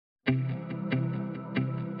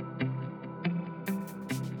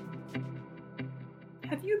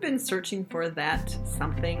been searching for that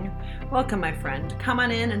something? Welcome, my friend. Come on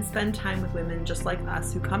in and spend time with women just like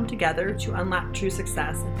us who come together to unlock true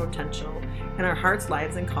success and potential in our hearts,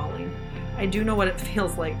 lives, and calling. I do know what it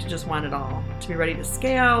feels like to just want it all, to be ready to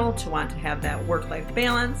scale, to want to have that work-life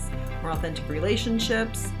balance, more authentic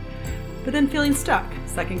relationships, but then feeling stuck,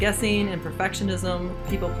 second-guessing, imperfectionism,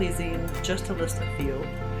 people-pleasing, just to list a few.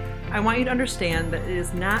 I want you to understand that it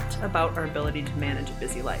is not about our ability to manage a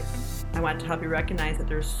busy life. I want to help you recognize that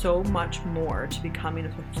there's so much more to becoming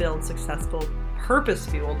a fulfilled, successful,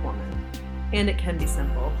 purpose-fueled woman. And it can be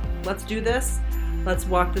simple. Let's do this. Let's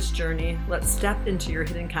walk this journey. Let's step into your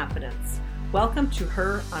hidden confidence. Welcome to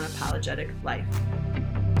Her Unapologetic Life.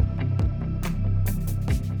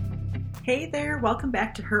 Hey there, welcome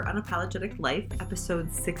back to Her Unapologetic Life,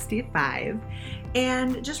 episode 65.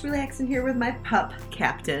 And just relaxing here with my pup,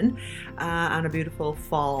 Captain, on a beautiful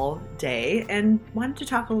fall day, and wanted to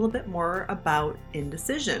talk a little bit more about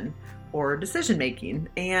indecision or decision making.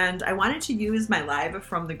 And I wanted to use my live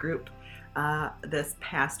from the group this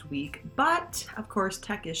past week, but of course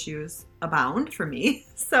tech issues abound for me.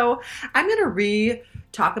 So I'm going to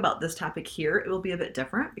talk about this topic here. It will be a bit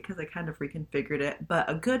different because I kind of reconfigured it, but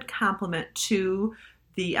a good complement to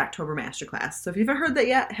the October Masterclass. So if you haven't heard that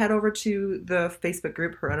yet, head over to the Facebook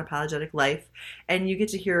group, Her Unapologetic Life, and you get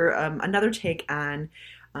to hear another take on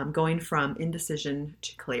going from indecision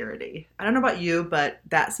to clarity. I don't know about you, but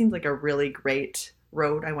that seems like a really great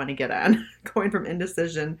road I want to get on, going from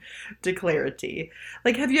indecision to clarity.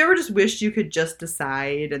 Like, have you ever just wished you could just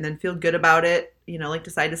decide and then feel good about it? You know, like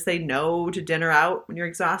decide to say no to dinner out when you're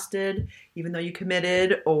exhausted, even though you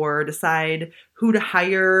committed, or decide who to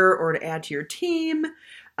hire or to add to your team,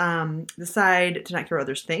 decide to not care what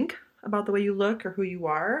others think about the way you look or who you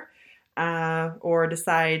are, or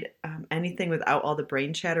decide anything without all the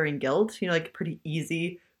brain chatter and guilt. You know, like a pretty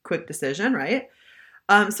easy, quick decision, right?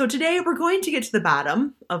 So today we're going to get to the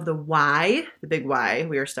bottom of the why, the big why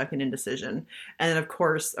we are stuck in indecision. And then, of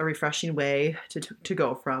course, a refreshing way to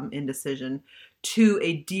go from indecision to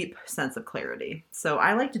a deep sense of clarity. So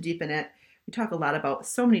I like to deepen it. We talk a lot about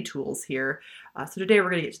so many tools here. So today we're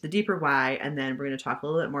going to get to the deeper why, and then we're going to talk a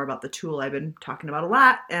little bit more about the tool I've been talking about a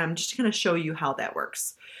lot, just to kind of show you how that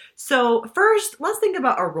works. So first, let's think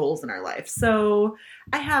about our roles in our life. So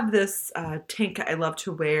I have this tank I love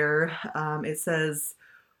to wear. It says,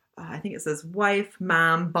 I think it says wife,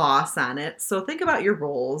 mom, boss on it. So think about your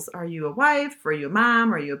roles. Are you a wife? Are you a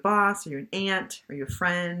mom? Are you a boss? Are you an aunt? Are you a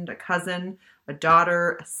friend, a cousin, a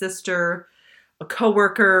daughter, a sister, a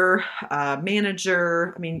coworker, a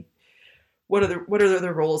manager? I mean, what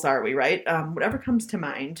other roles are we, right? Whatever comes to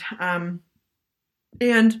mind. And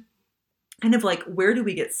kind of like, where do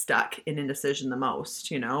we get stuck in indecision the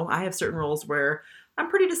most? You know, I have certain roles where I'm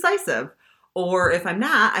pretty decisive. Or if I'm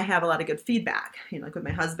not, I have a lot of good feedback. You know, like with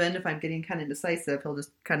my husband, if I'm getting kind of indecisive, he'll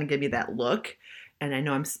just kind of give me that look. And I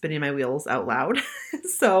know I'm spinning my wheels out loud.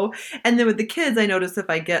 And then with the kids, I notice if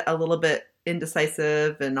I get a little bit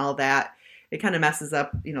indecisive and all that, it kind of messes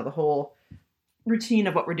up, you know, the whole routine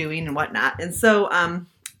of what we're doing and whatnot. And so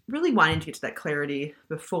really wanting to get to that clarity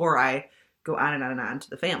before I go on and on and on to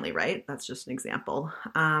the family, right? That's just an example.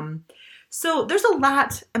 So there's a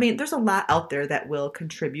lot out there that will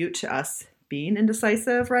contribute to us being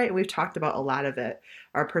indecisive, right? And we've talked about a lot of it.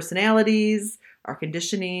 Our personalities, our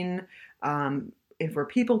conditioning, if we're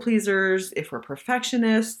people pleasers, if we're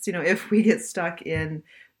perfectionists, you know, if we get stuck in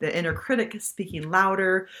the inner critic speaking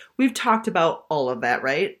louder. We've talked about all of that,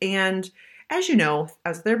 right? And as you know,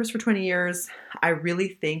 as a therapist for 20 years, I really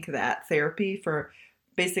think that therapy for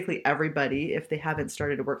basically everybody, if they haven't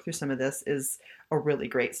started to work through some of this, is a really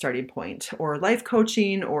great starting point. Or life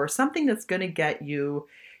coaching, or something that's going to get you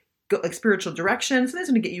like spiritual direction. So that's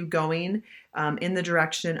going to get you going in the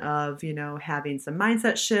direction of, you know, having some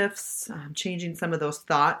mindset shifts, changing some of those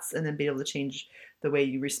thoughts, and then be able to change the way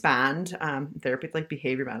you respond. Therapy like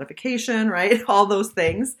behavior modification, right? All those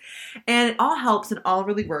things. And it all helps and all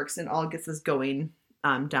really works and all gets us going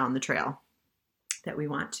down the trail that we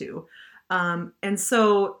want to. And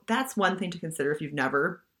so that's one thing to consider if you've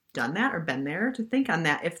never done that or been there, to think on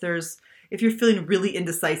that if you're feeling really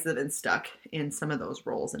indecisive and stuck in some of those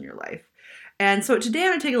roles in your life. And so today I'm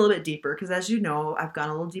going to take a little bit deeper because, as you know, I've gone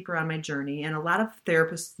a little deeper on my journey, and a lot of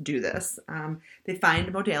therapists do this. They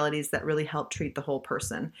find modalities that really help treat the whole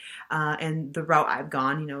person. And the route I've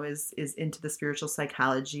gone, you know, is into the spiritual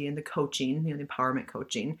psychology and the coaching, you know, the empowerment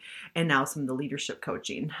coaching, and now some of the leadership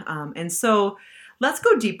coaching. And so let's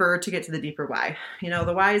go deeper to get to the deeper why. You know,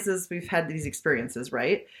 the whys is we've had these experiences,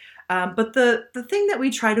 right? But the thing that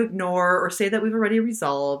we try to ignore or say that we've already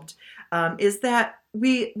resolved is that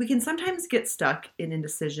we can sometimes get stuck in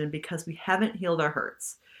indecision because we haven't healed our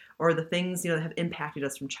hurts. or the things, that have impacted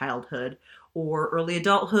us from childhood or early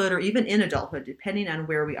adulthood or even in adulthood, depending on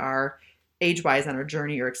where we are age-wise on our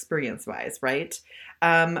journey or experience-wise, right?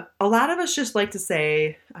 A lot of us just like to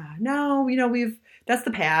say, no, that's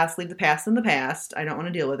the past, leave the past in the past. I don't want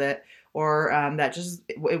to deal with it. Or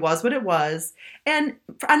it was what it was. And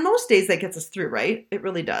on most days that gets us through, right? It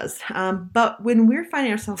really does. But when we're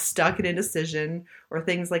finding ourselves stuck in indecision or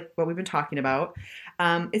things like what we've been talking about,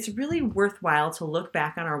 it's really worthwhile to look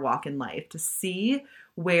back on our walk in life to see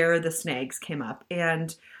where the snags came up.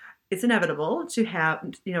 And it's inevitable it's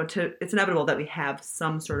inevitable that we have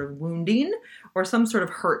some sort of wounding or some sort of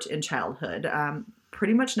hurt in childhood.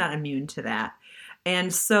 Pretty much not immune to that.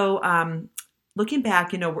 And so, looking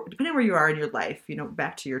back, depending where you are in your life,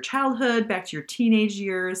 back to your childhood, back to your teenage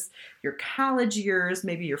years, your college years,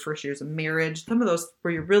 maybe your first years of marriage, some of those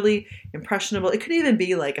where you're really impressionable. It could even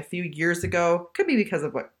be like a few years ago. It could be because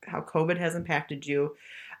of how COVID has impacted you.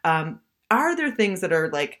 Are there things that are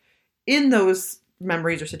like in those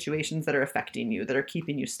memories or situations that are affecting you, that are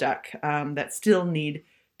keeping you stuck, that still need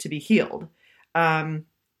to be healed? And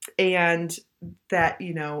that,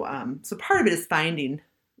 so part of it is finding,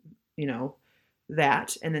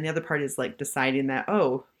 that. And then the other part is like deciding that,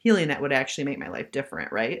 healing that would actually make my life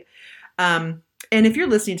different, right? And if you're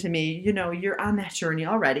listening to me, you're on that journey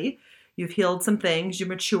already. You've healed some things, you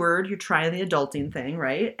matured, you're trying the adulting thing,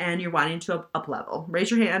 right? And you're wanting to up level.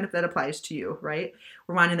 Raise your hand if that applies to you, right?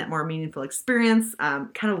 We're wanting that more meaningful experience, kind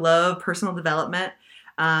of love personal development.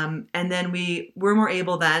 And then we're more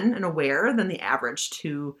able then and aware than the average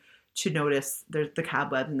to notice the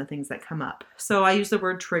cobwebs and the things that come up. So I use the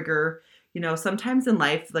word trigger. Sometimes in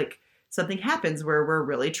life, like something happens where we're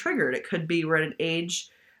really triggered. It could be we're at an age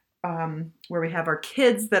where we have our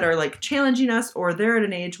kids that are like challenging us, or they're at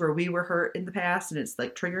an age where we were hurt in the past and it's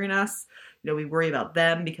like triggering us. We worry about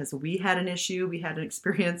them because we had an issue, we had an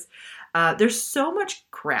experience. There's so much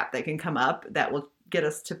crap that can come up that will get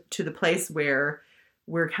us to the place where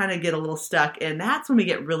we're kind of get a little stuck. And that's when we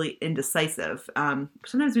get really indecisive.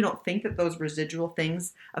 Sometimes we don't think that those residual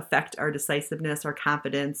things affect our decisiveness, our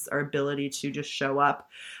confidence, our ability to just show up.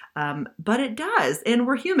 But it does. And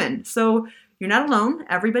we're human. So you're not alone.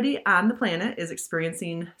 Everybody on the planet is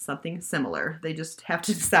experiencing something similar. They just have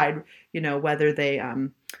to decide, whether they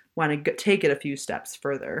want to take it a few steps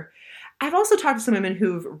further. I've also talked to some women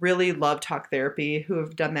who've really loved talk therapy, who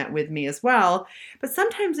have done that with me as well. But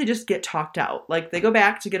sometimes they just get talked out. Like they go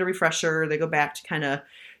back to get a refresher. They go back to kind of,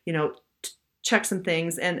 check some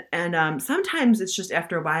things. And sometimes it's just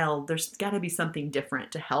after a while, there's got to be something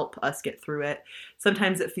different to help us get through it.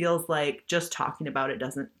 Sometimes it feels like just talking about it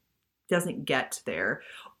doesn't get there.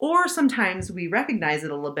 Or sometimes we recognize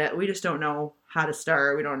it a little bit. We just don't know how to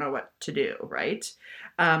start. We don't know what to do, right?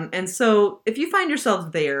 And so if you find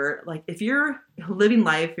yourself there, like if you're living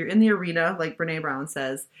life, you're in the arena, like Brene Brown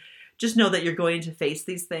says, just know that you're going to face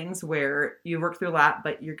these things where you work through a lot,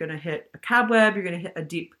 but you're going to hit a cobweb, you're going to hit a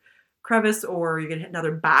deep crevice, or you're going to hit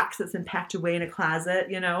another box that's been packed away in a closet,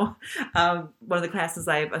 One of the classes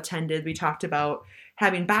I've attended, we talked about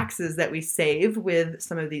having boxes that we save with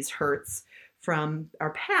some of these hurts from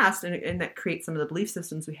our past, and that creates some of the belief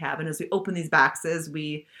systems we have. And as we open these boxes,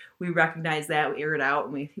 we recognize that, we air it out,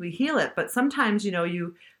 and we heal it. But sometimes,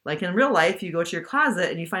 you, like in real life, you go to your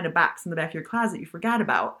closet and you find a box in the back of your closet you forgot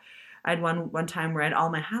about. I had one time where I had all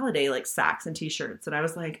my holiday like socks and t-shirts, and I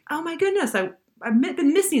was like, oh my goodness, I've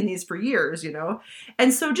been missing these for years,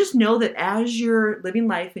 And so just know that as you're living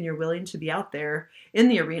life and you're willing to be out there in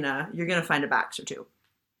the arena, you're going to find a box or two.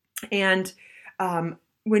 And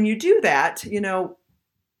when you do that,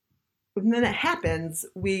 when that happens,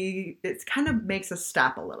 it kind of makes us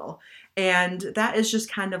stop a little. And that is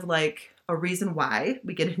just kind of like a reason why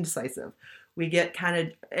we get indecisive. We get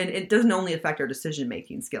and it doesn't only affect our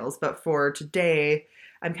decision-making skills, but for today,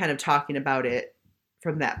 I'm kind of talking about it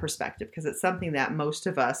from that perspective, because it's something that most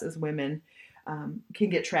of us as women can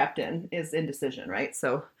get trapped in, is indecision, right?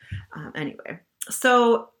 So anyway,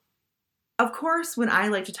 of course, when I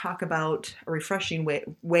like to talk about a refreshing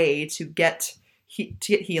way to get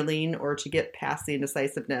healing or to get past the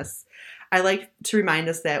indecisiveness, I like to remind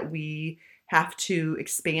us that we have to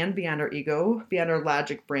expand beyond our ego, beyond our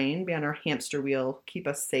logic brain, beyond our hamster wheel, keep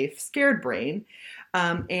us safe, scared brain.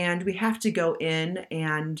 And we have to go in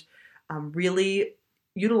and really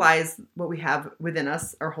utilize what we have within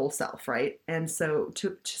us, our whole self, right? And so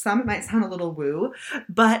to some, it might sound a little woo,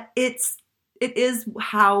 but it is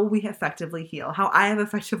how we effectively heal, how I have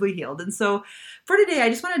effectively healed. And so for today, I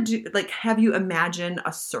just want to have you imagine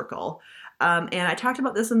a circle. And I talked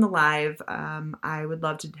about this in the live. I would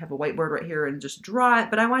love to have a whiteboard right here and just draw it,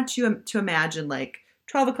 but I want you to imagine like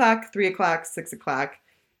 12 o'clock, 3 o'clock, 6 o'clock,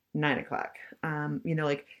 9 o'clock.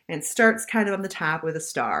 Like, and it starts kind of on the top with a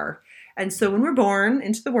star. And so when we're born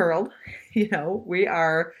into the world, we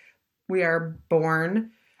are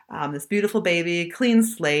born this beautiful baby, clean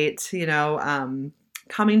slate,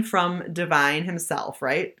 coming from divine himself,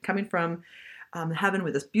 right? Coming from heaven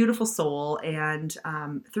with this beautiful soul, and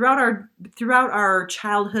throughout our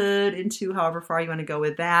childhood into however far you want to go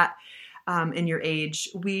with that, in your age,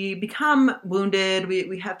 we become wounded.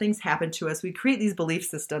 We have things happen to us. We create these belief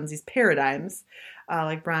systems, these paradigms,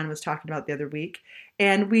 like Brian was talking about the other week,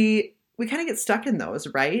 and we kind of get stuck in those,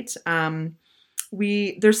 right?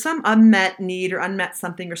 There's some unmet need or unmet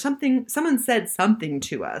something or something. Someone said something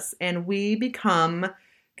to us, and we become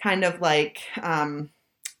kind of like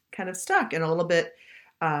kind of stuck and a little bit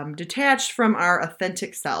detached from our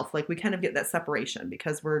authentic self. Like we kind of get that separation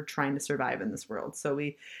because we're trying to survive in this world. So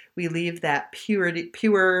we leave that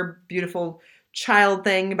pure, beautiful child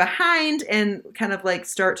thing behind and kind of like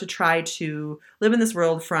start to try to live in this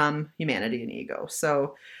world from humanity and ego.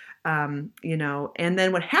 So, and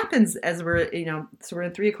then what happens as we're, so we're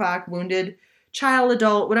at 3 o'clock, wounded, child,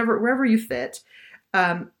 adult, whatever, wherever you fit,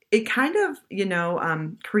 it kind of,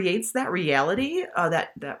 creates that reality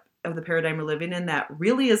that of the paradigm we're living in that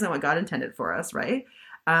really isn't what God intended for us, right?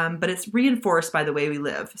 But it's reinforced by the way we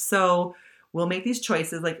live. So we'll make these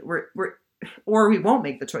choices, like or we won't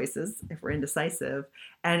make the choices if we're indecisive,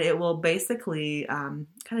 and it will basically kind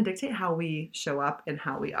of dictate how we show up and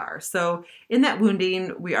how we are. So in that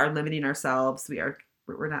wounding, we are limiting ourselves.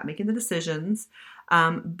 We're not making the decisions.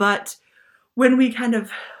 But when we kind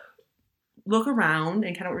of look around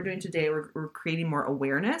and kind of what we're doing today, we're creating more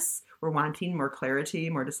awareness. We're wanting more clarity,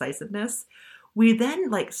 more decisiveness. We then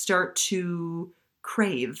like start to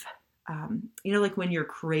crave, like when you're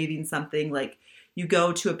craving something, like you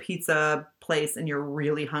go to a pizza place and you're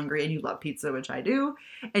really hungry and you love pizza, which I do.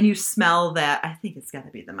 And you smell that, I think it's got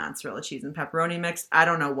to be the mozzarella cheese and pepperoni mixed, I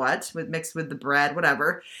don't know what, mixed with the bread,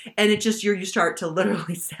 whatever. And it just, you start to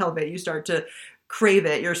literally salivate. You start to crave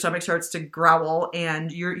it. Your stomach starts to growl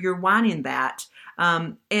and you're wanting that.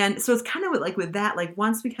 And so it's kind of like with that, like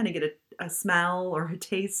once we kind of get a smell or a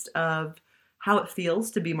taste of how it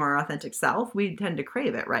feels to be more authentic self, we tend to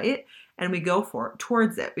crave it, right? And we go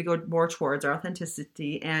towards it. We go more towards our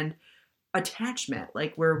authenticity and attachment,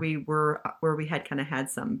 like where we had kind of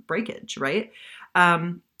had some breakage, right?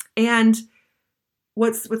 And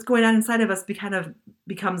what's going on inside of us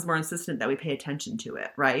becomes more insistent that we pay attention to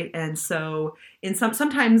it, right? And so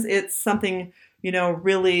sometimes it's something,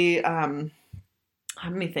 really, how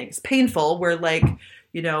many things? Painful, where like,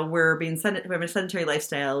 we have a sedentary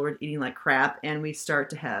lifestyle, we're eating like crap, and we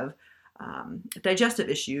start to have digestive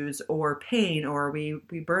issues or pain, or we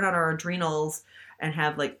burn out our adrenals and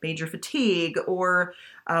have like major fatigue, or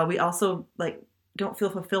we also like don't feel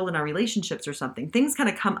fulfilled in our relationships or something. Things kind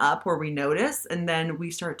of come up where we notice, and then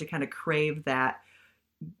we start to kind of crave that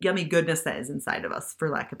yummy goodness that is inside of us, for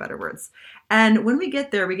lack of better words. And when we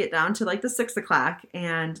get there, we get down to like the 6 o'clock,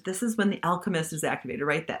 and this is when the alchemist is activated,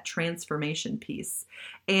 right? That transformation piece.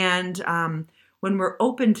 And when we're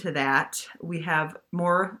open to that, we have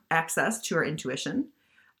more access to our intuition,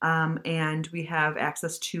 and we have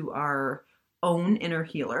access to our own inner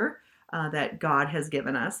healer that God has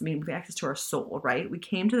given us. I mean, we have access to our soul, right? We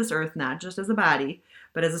came to this earth not just as a body,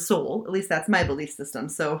 but as a soul. At least that's my belief system.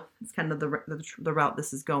 So it's kind of the route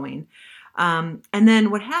this is going. And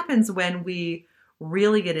then what happens when we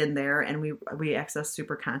really get in there and we access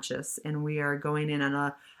superconscious, and we are going in on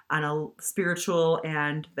a spiritual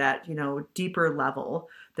and that, deeper level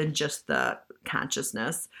than just the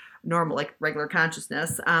consciousness, normal, like regular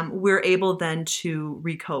consciousness, we're able then to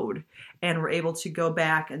recode, and we're able to go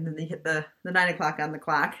back, and then they hit the 9 o'clock on the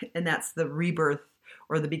clock, and that's the rebirth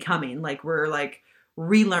or the becoming. Like we're like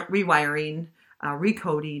rewiring,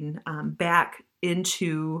 recoding back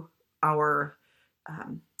into our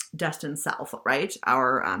destined self, right?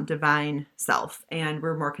 Our divine self. And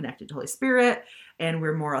we're more connected to Holy Spirit, and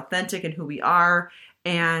we're more authentic in who we are.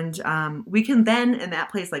 And we can then, in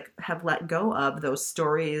that place, like have let go of those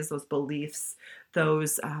stories, those beliefs,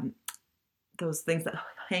 those things that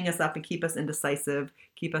hang us up and keep us indecisive,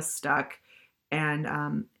 keep us stuck,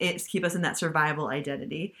 and keep us in that survival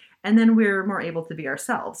identity. And then we're more able to be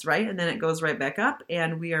ourselves, right? And then it goes right back up,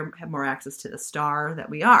 and we have more access to the star that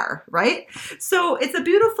we are, right? So it's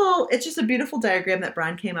just a beautiful diagram that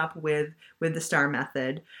Brian came up with the star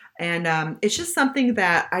method. And it's just something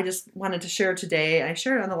that I just wanted to share today. I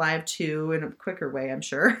shared it on the live too, in a quicker way, I'm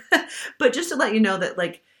sure. But just to let you know that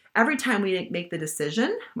like every time we make the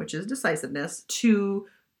decision, which is decisiveness, to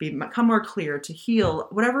become more clear, to heal,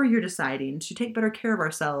 whatever you're deciding, to take better care of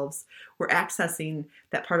ourselves, we're accessing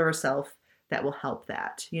that part of ourself that will help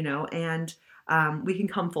that, and we can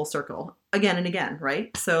come full circle again and again,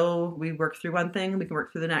 right? So we work through one thing, we can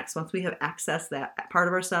work through the next. Once we have accessed that part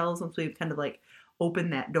of ourselves, once we've kind of like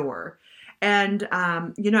opened that door. And,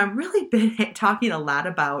 I've really been talking a lot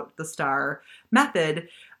about the STAR method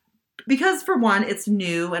because, for one, it's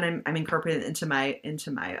new, and I'm incorporating it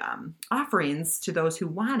into my offerings to those who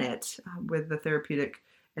want it with the therapeutic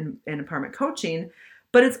and empowerment coaching.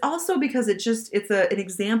 But it's also because it's an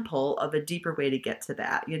example of a deeper way to get to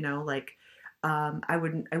that. I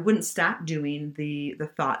wouldn't stop doing the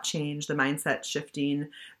thought change, the mindset shifting,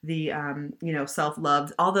 the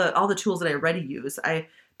self-love, all the tools that I already use.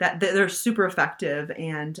 That they're super effective,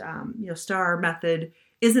 and STAR method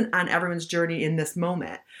isn't on everyone's journey in this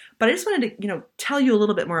moment. But I just wanted to tell you a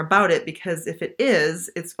little bit more about it, because if it is,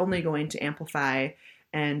 it's only going to amplify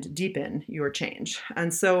and deepen your change.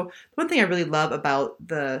 And so one thing I really love about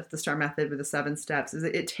the STAR method with the 7 steps is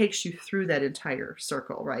that it takes you through that entire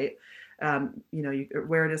circle, right?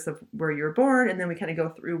 Awareness of where you were born, and then we kind of go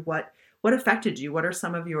through what affected you, what are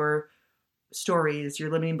some of your stories,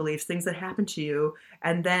 your limiting beliefs, things that happened to you,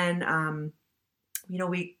 and then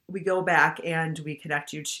we go back and we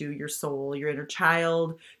connect you to your soul, your inner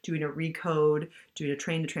child, doing a recode, doing a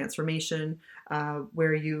train to transformation,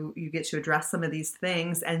 where you get to address some of these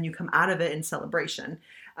things, and you come out of it in celebration.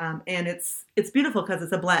 And it's beautiful because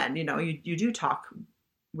it's a blend. You do talk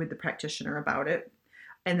with the practitioner about it.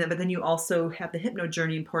 But then you also have the hypno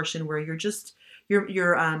journey portion where you're just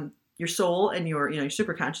your soul and your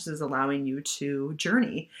superconscious is allowing you to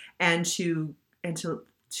journey and to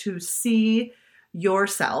see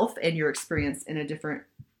yourself and your experience in a different,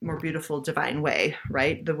 more beautiful, divine way,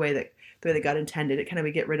 right? The way that God intended it.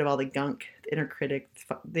 We get rid of all the gunk, the inner critic,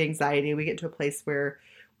 the anxiety. We get to a place where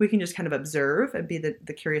we can just kind of observe and be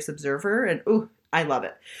the curious observer. And I love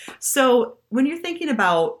it. So when you're thinking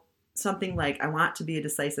about something like, I want to be a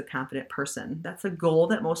decisive, confident person, that's a goal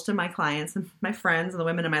that most of my clients and my friends and the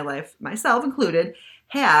women in my life, myself included,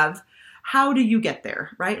 have. How do you get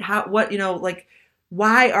there, right?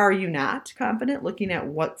 Why are you not confident? Looking at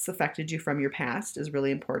what's affected you from your past is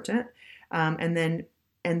really important. And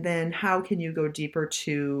then how can you go deeper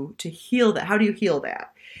to heal that? How do you heal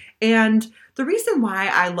that? And the reason why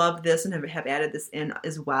I love this and have added this in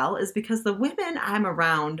as well is because the women I'm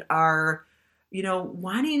around are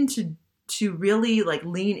wanting to really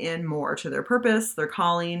lean in more to their purpose, their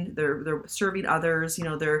calling, they're serving others.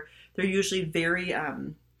 They're usually very,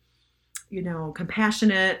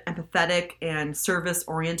 compassionate, empathetic, and service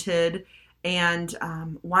oriented, and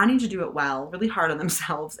wanting to do it well, really hard on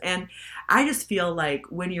themselves. And I just feel like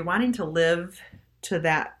when you're wanting to live to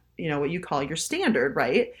that, what you call your standard,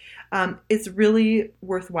 right? It's really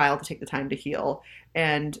worthwhile to take the time to heal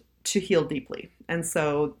and to heal deeply. And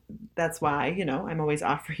so that's why, I'm always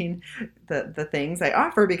offering the things I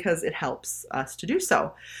offer, because it helps us to do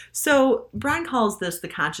so. So Brian calls this the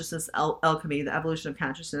consciousness alchemy, the evolution of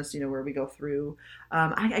consciousness, where we go through,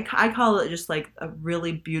 I call it just like a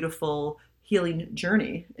really beautiful healing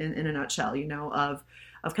journey in a nutshell,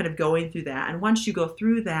 of kind of going through that. And once you go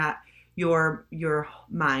through that, your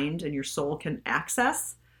mind and your soul can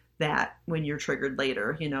access that when you're triggered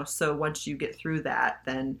later, so once you get through that,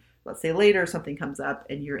 then let's say later something comes up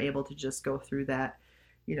and you're able to just go through that,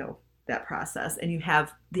 that process, and you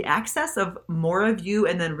have the access of more of you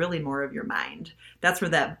and then really more of your mind. That's where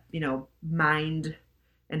that, mind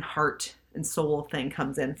and heart and soul thing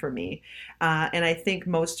comes in for me. And I think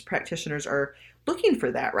most practitioners are looking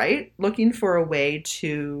for that, right? Looking for a way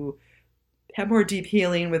to have more deep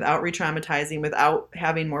healing without re-traumatizing, without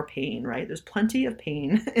having more pain, right? There's plenty of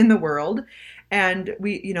pain in the world. And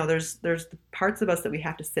we, there's parts of us that we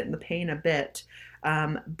have to sit in the pain a bit.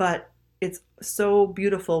 But it's so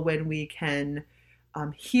beautiful when we can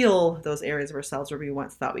heal those areas of ourselves where we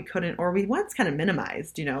once thought we couldn't, or we once kind of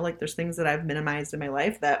minimized, there's things that I've minimized in my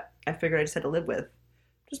life that I figured I just had to live with.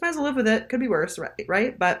 Just might as well live with it. Could be worse,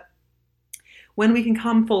 right? But when we can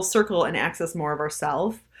come full circle and access more of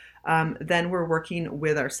ourselves, then we're working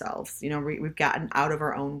with ourselves. We've gotten out of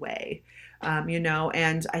our own way,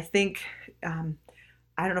 and I think,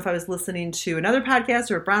 I don't know if I was listening to another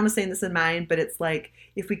podcast or if Brown was saying this in mine, but it's like,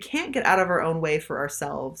 if we can't get out of our own way for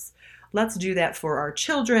ourselves, let's do that for our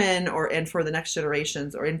children and for the next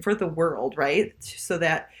generations and for the world, right? So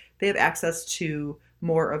that they have access to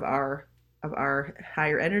more of our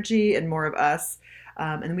higher energy and more of us.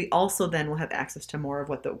 And we also then will have access to more of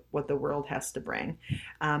what the world has to bring.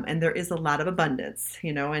 And there is a lot of abundance,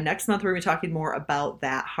 and next month we're going to be talking more about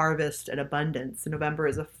that harvest and abundance. And November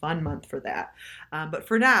is a fun month for that. But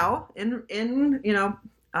for now, in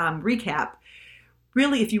recap,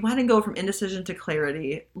 really, if you want to go from indecision to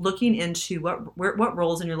clarity, looking into what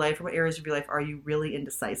roles in your life or what areas of your life are you really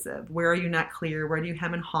indecisive? Where are you not clear? Where do you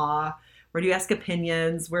hem and haw? Where do you ask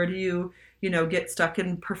opinions? Where do you, get stuck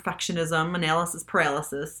in perfectionism, analysis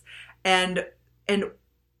paralysis? And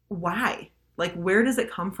why? Like, where does it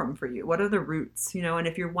come from for you? What are the roots? And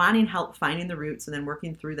if you're wanting help finding the roots and then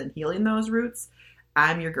working through, then healing those roots,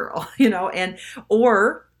 I'm your girl,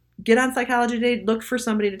 or get on Psychology Today, look for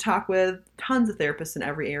somebody to talk with, tons of therapists in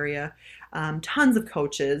every area, tons of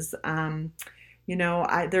coaches.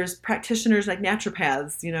 There's practitioners like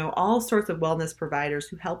naturopaths, all sorts of wellness providers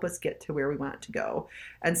who help us get to where we want to go.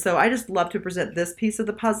 And so I just love to present this piece of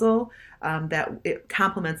the puzzle that it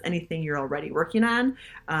complements anything you're already working on.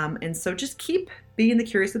 And so just keep being the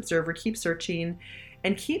curious observer, keep searching,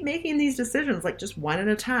 and keep making these decisions, like just one at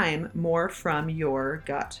a time, more from your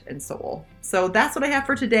gut and soul. So that's what I have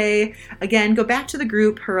for today. Again, go back to the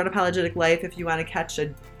group, Her Unapologetic Life, if you want to catch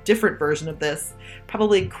a different version of this,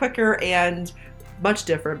 probably quicker and much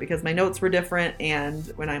different because my notes were different.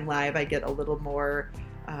 And when I'm live, I get a little more,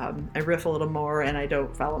 I riff a little more and I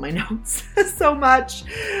don't follow my notes so much.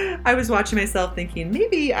 I was watching myself thinking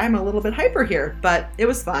maybe I'm a little bit hyper here, but it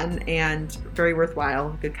was fun and very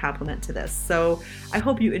worthwhile. Good compliment to this. So I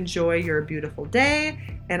hope you enjoy your beautiful day,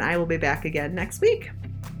 and I will be back again next week.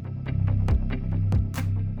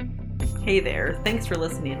 Hey there. Thanks for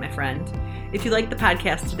listening, my friend. If you liked the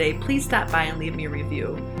podcast today, please stop by and leave me a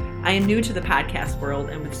review. I am new to the podcast world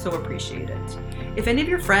and would so appreciate it. If any of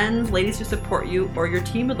your friends, ladies who support you, or your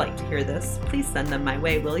team would like to hear this, please send them my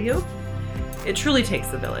way, will you? It truly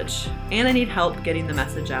takes a village, and I need help getting the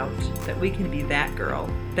message out that we can be that girl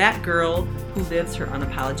who lives her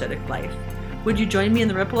unapologetic life. Would you join me in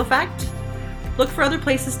the ripple effect? Look for other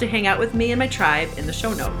places to hang out with me and my tribe in the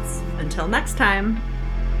show notes. Until next time.